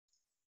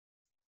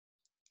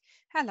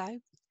Hello,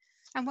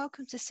 and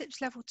welcome to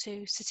CIPS Level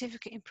 2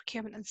 Certificate in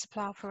Procurement and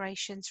Supply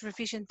Operations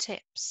Revision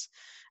Tips.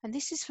 And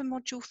this is for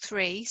Module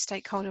 3,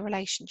 Stakeholder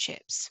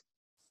Relationships.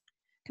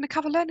 I'm going to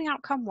cover Learning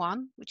Outcome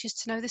 1, which is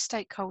to know the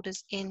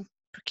stakeholders in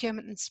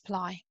procurement and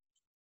supply.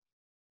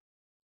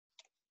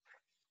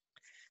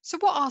 So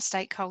what are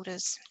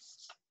stakeholders?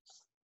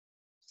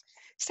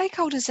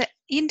 Stakeholders are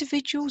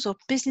individuals or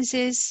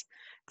businesses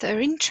that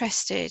are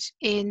interested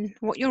in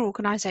what your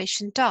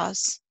organisation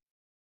does.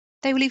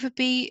 They will either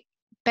be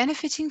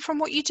benefiting from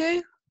what you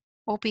do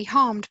or be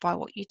harmed by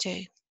what you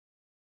do.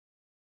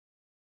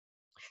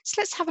 So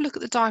let's have a look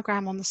at the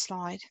diagram on the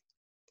slide.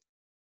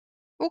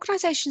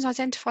 Organisations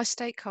identify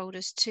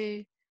stakeholders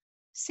to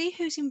see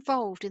who's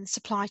involved in the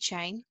supply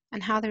chain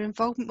and how their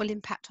involvement will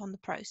impact on the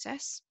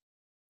process,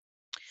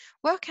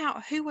 work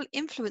out who will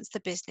influence the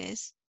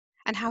business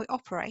and how it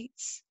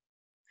operates,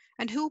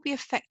 and who will be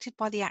affected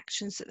by the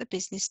actions that the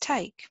business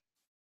take.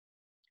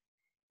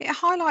 It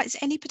highlights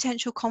any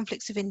potential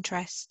conflicts of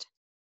interest,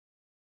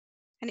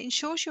 and it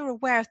ensures you're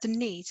aware of the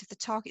needs of the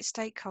target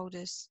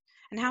stakeholders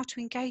and how to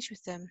engage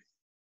with them.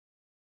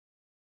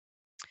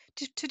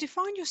 To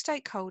define your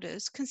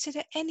stakeholders,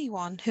 consider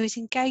anyone who is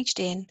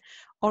engaged in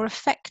or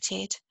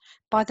affected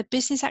by the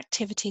business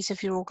activities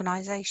of your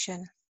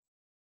organisation.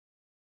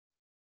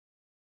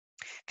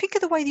 Think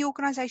of the way the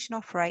organisation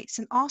operates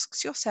and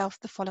ask yourself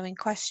the following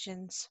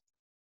questions.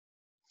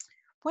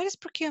 Where does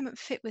procurement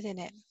fit within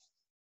it?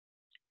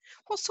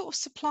 What sort of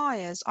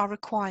suppliers are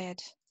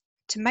required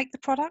to make the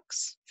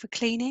products for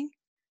cleaning,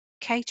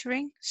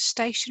 catering,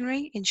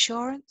 stationery,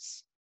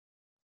 insurance?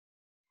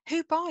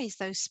 Who buys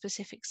those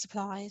specific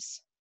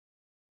supplies?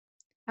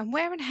 And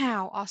where and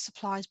how are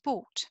supplies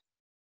bought?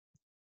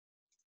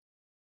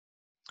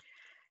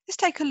 Let's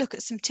take a look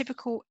at some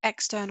typical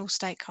external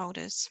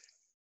stakeholders.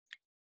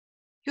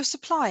 Your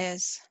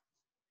suppliers.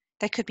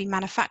 They could be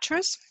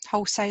manufacturers,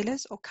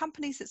 wholesalers, or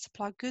companies that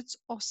supply goods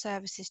or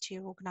services to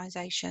your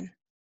organisation.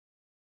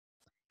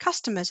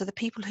 Customers are the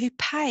people who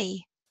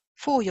pay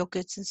for your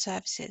goods and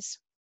services.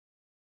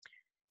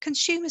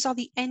 Consumers are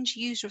the end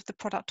user of the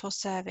product or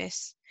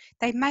service.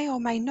 They may or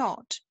may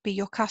not be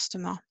your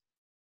customer.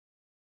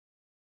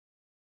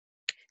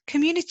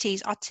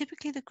 Communities are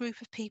typically the group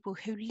of people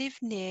who live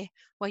near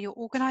where your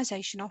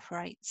organisation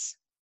operates.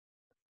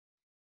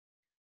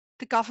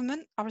 The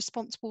government are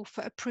responsible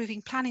for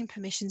approving planning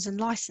permissions and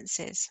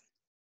licences.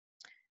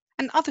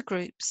 And other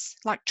groups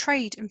like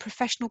trade and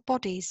professional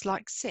bodies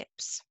like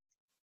CIPS.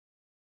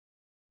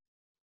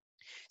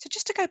 So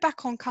just to go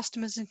back on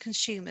customers and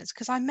consumers,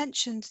 because I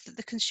mentioned that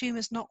the consumer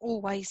is not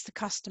always the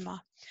customer,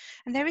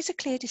 and there is a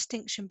clear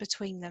distinction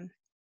between them.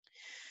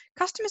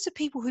 Customers are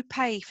people who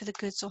pay for the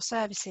goods or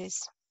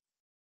services.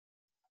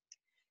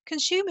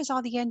 Consumers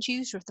are the end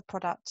user of the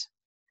product,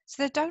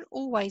 so they don't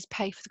always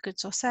pay for the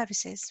goods or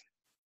services.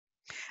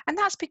 And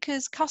that's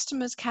because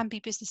customers can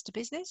be business to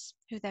business,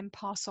 who then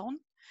pass on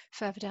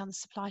further down the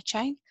supply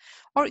chain,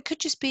 or it could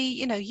just be,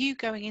 you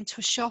going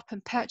into a shop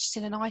and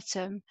purchasing an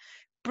item,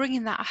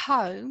 bringing that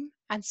home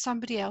and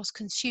somebody else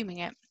consuming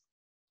it.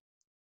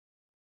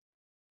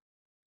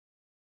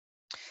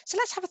 So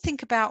let's have a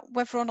think about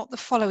whether or not the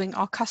following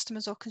are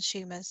customers or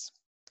consumers.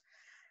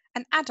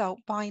 An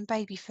adult buying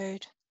baby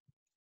food.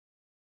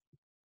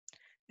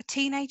 A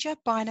teenager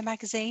buying a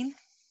magazine.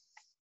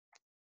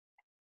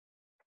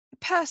 A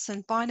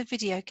person buying a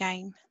video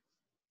game.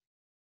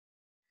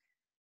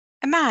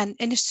 A man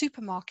in a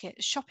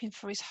supermarket shopping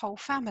for his whole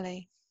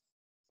family.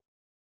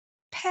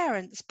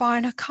 Parents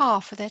buying a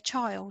car for their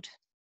child.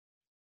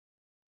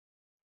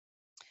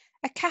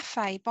 A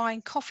cafe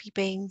buying coffee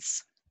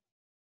beans.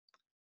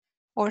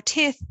 Or a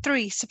Tier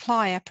 3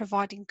 supplier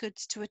providing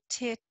goods to a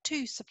Tier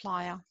 2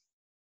 supplier.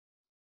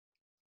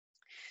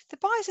 The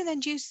buyers and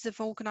end users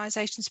of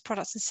organisations'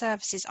 products and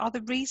services are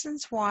the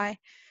reasons why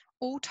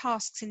all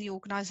tasks in the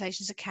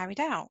organisations are carried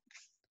out.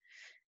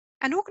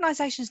 And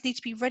organisations need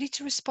to be ready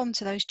to respond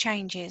to those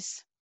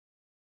changes.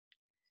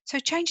 So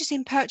changes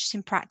in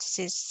purchasing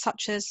practices,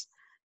 such as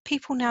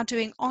people now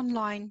doing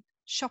online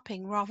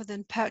shopping rather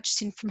than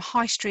purchasing from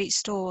high street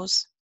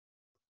stores.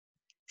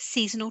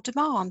 Seasonal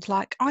demand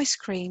like ice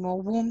cream or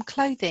warm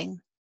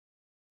clothing.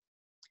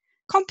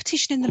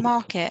 Competition in the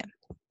market.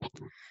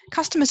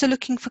 Customers are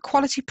looking for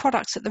quality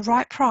products at the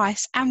right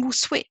price and will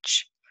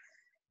switch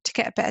to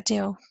get a better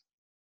deal.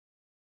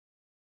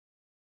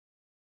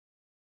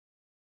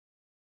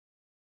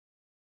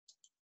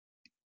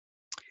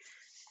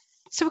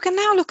 So we can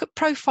now look at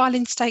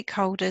profiling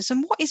stakeholders.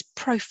 And what is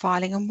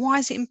profiling and why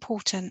is it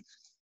important?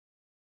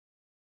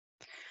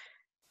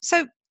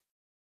 So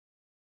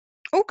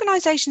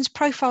organisations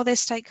profile their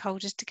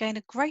stakeholders to gain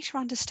a greater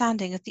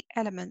understanding of the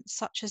elements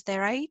such as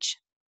their age,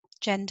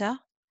 gender,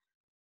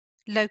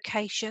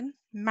 location,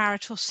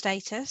 marital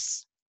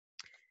status,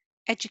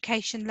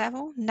 education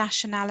level,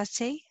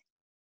 nationality,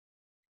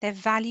 their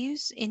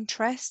values,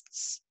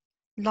 interests,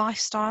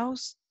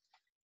 lifestyles,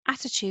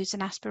 attitudes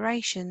and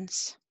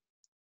aspirations.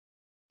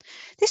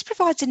 This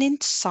provides an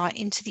insight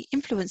into the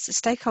influence that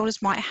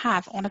stakeholders might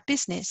have on a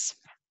business.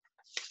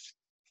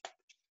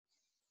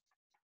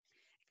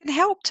 can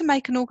help to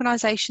make an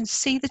organisation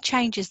see the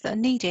changes that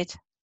are needed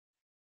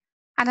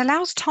and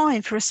allows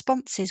time for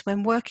responses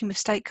when working with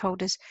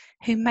stakeholders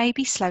who may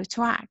be slow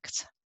to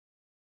act.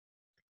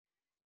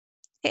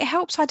 It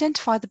helps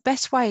identify the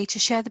best way to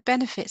share the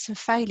benefits and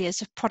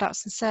failures of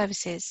products and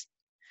services,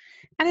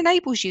 and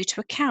enables you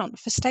to account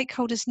for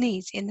stakeholders'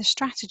 needs in the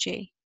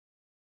strategy.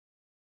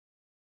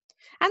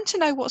 And to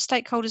know what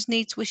stakeholders'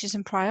 needs, wishes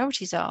and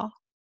priorities are,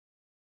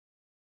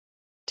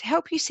 to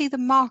help you see the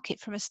market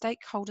from a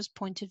stakeholder's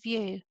point of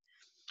view,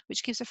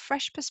 which gives a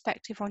fresh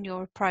perspective on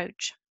your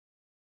approach.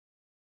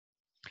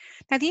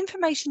 Now, the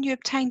information you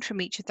obtain from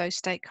each of those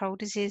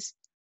stakeholders is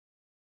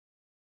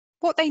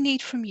what they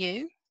need from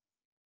you,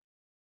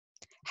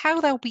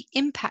 how they'll be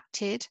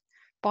impacted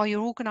by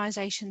your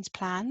organisation's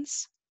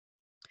plans,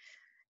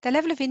 their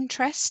level of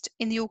interest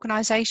in the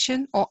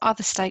organisation or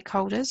other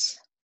stakeholders,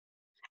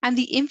 and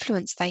the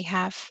influence they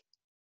have.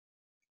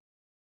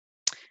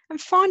 And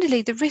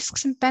finally, the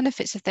risks and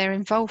benefits of their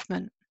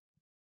involvement.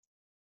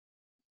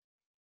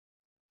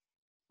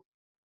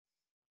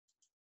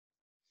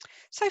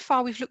 So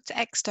far, we've looked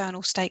at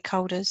external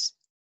stakeholders,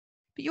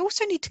 but you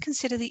also need to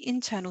consider the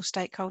internal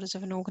stakeholders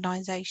of an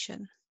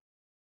organisation.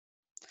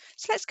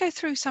 So let's go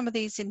through some of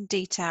these in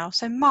detail.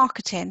 So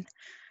marketing,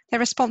 they're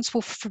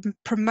responsible for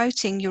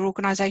promoting your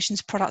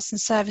organisation's products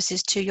and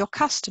services to your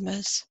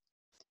customers.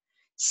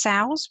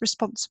 Sales,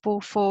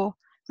 responsible for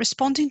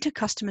responding to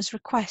customers'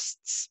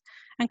 requests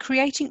and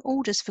creating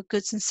orders for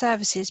goods and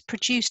services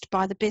produced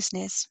by the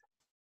business.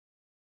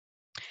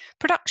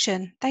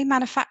 Production, they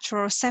manufacture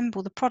or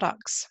assemble the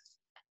products.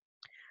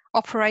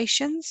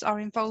 Operations are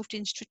involved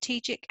in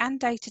strategic and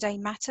day-to-day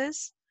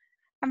matters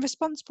and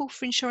responsible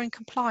for ensuring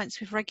compliance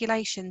with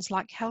regulations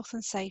like health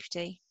and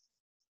safety.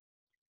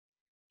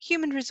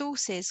 Human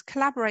resources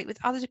collaborate with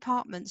other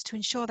departments to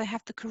ensure they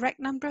have the correct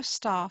number of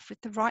staff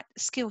with the right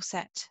skill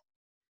set.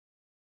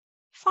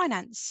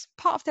 Finance,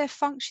 part of their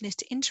function is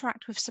to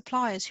interact with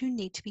suppliers who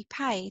need to be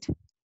paid,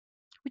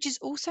 which is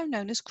also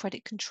known as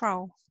credit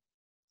control.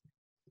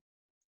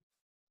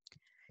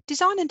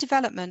 Design and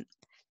development,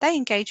 they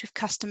engage with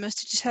customers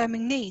to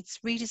determine needs,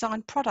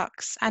 redesign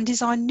products, and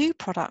design new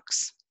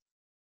products.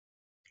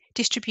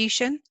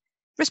 Distribution,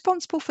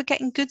 responsible for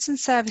getting goods and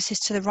services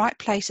to the right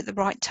place at the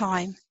right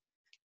time.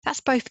 That's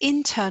both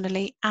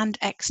internally and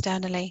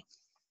externally.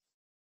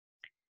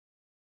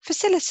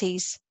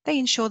 Facilities, they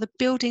ensure the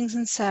buildings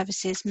and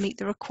services meet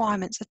the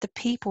requirements of the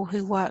people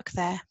who work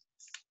there.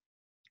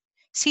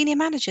 Senior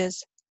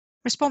managers,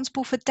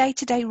 responsible for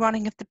day-to-day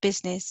running of the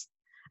business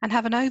and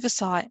have an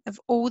oversight of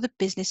all the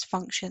business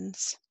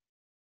functions.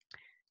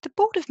 The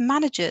board of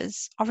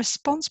managers are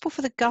responsible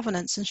for the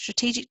governance and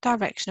strategic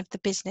direction of the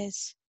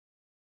business.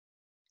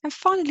 And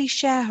finally,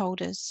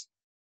 shareholders,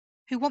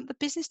 who want the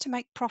business to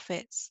make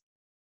profits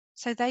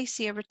so they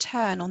see a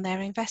return on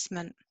their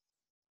investment.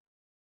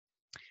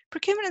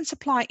 Procurement and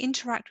supply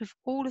interact with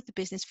all of the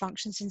business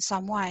functions in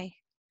some way,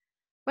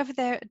 whether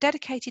they're a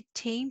dedicated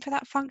team for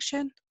that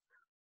function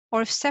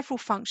or if several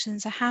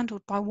functions are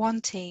handled by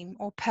one team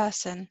or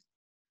person,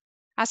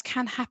 as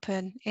can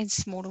happen in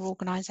smaller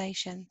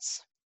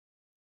organisations.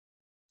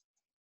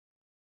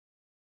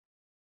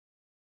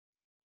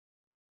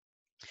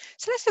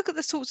 So let's look at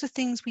the sorts of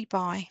things we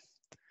buy.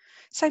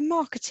 So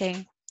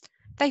marketing,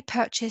 they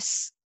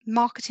purchase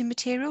marketing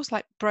materials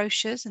like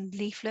brochures and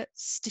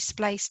leaflets,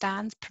 display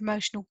stands,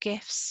 promotional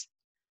gifts,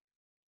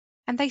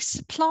 and they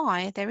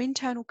supply their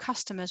internal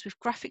customers with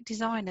graphic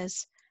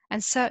designers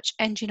and search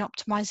engine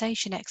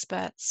optimization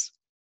experts.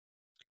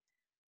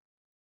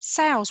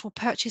 Sales will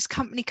purchase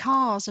company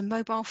cars and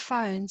mobile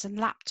phones and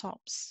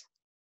laptops,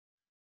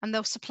 and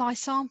they'll supply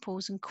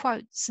samples and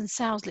quotes and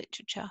sales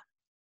literature.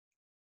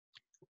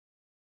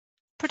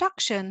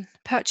 Production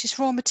purchase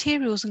raw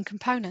materials and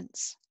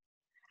components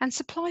and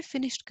supply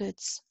finished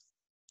goods.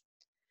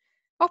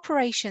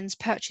 Operations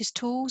purchase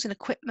tools and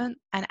equipment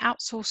and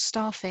outsource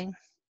staffing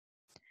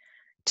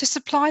to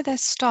supply their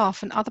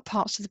staff and other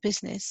parts of the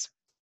business.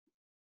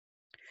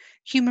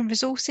 Human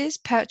resources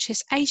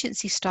purchase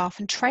agency staff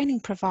and training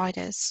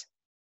providers,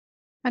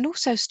 and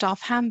also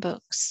staff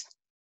handbooks.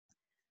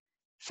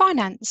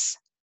 Finance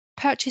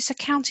purchase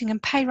accounting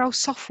and payroll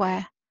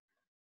software,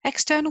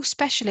 external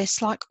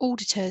specialists like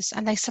auditors,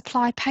 and they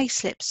supply pay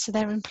slips to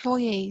their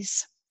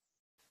employees.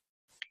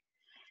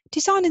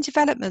 Design and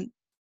development,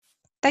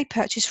 they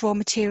purchase raw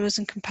materials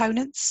and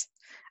components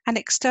and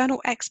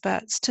external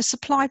experts to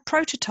supply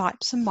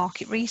prototypes and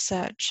market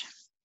research.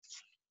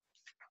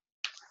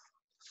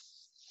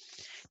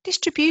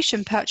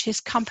 Distribution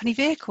purchase company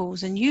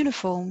vehicles and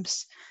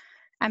uniforms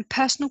and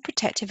personal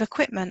protective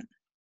equipment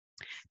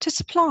to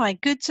supply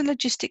goods and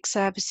logistics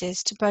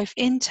services to both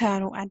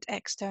internal and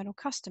external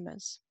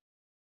customers.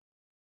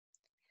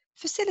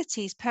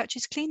 Facilities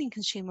purchase cleaning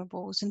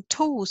consumables and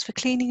tools for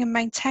cleaning and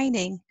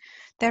maintaining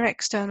their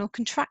external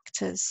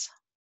contractors.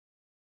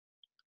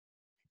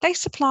 They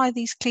supply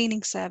these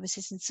cleaning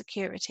services and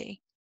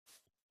security.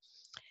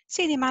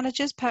 Senior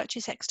managers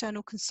purchase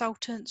external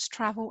consultants,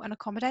 travel and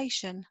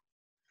accommodation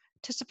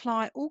to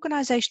supply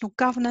organisational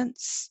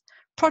governance,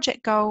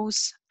 project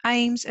goals,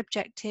 aims,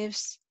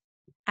 objectives,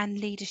 and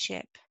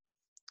leadership.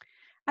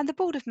 And the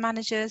board of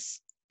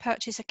managers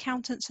purchase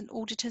accountants and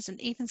auditors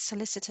and even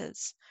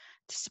solicitors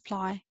to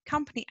supply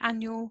company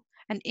annual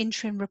and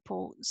interim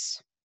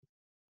reports.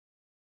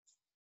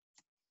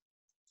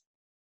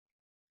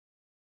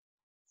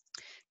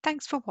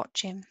 Thanks for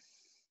watching.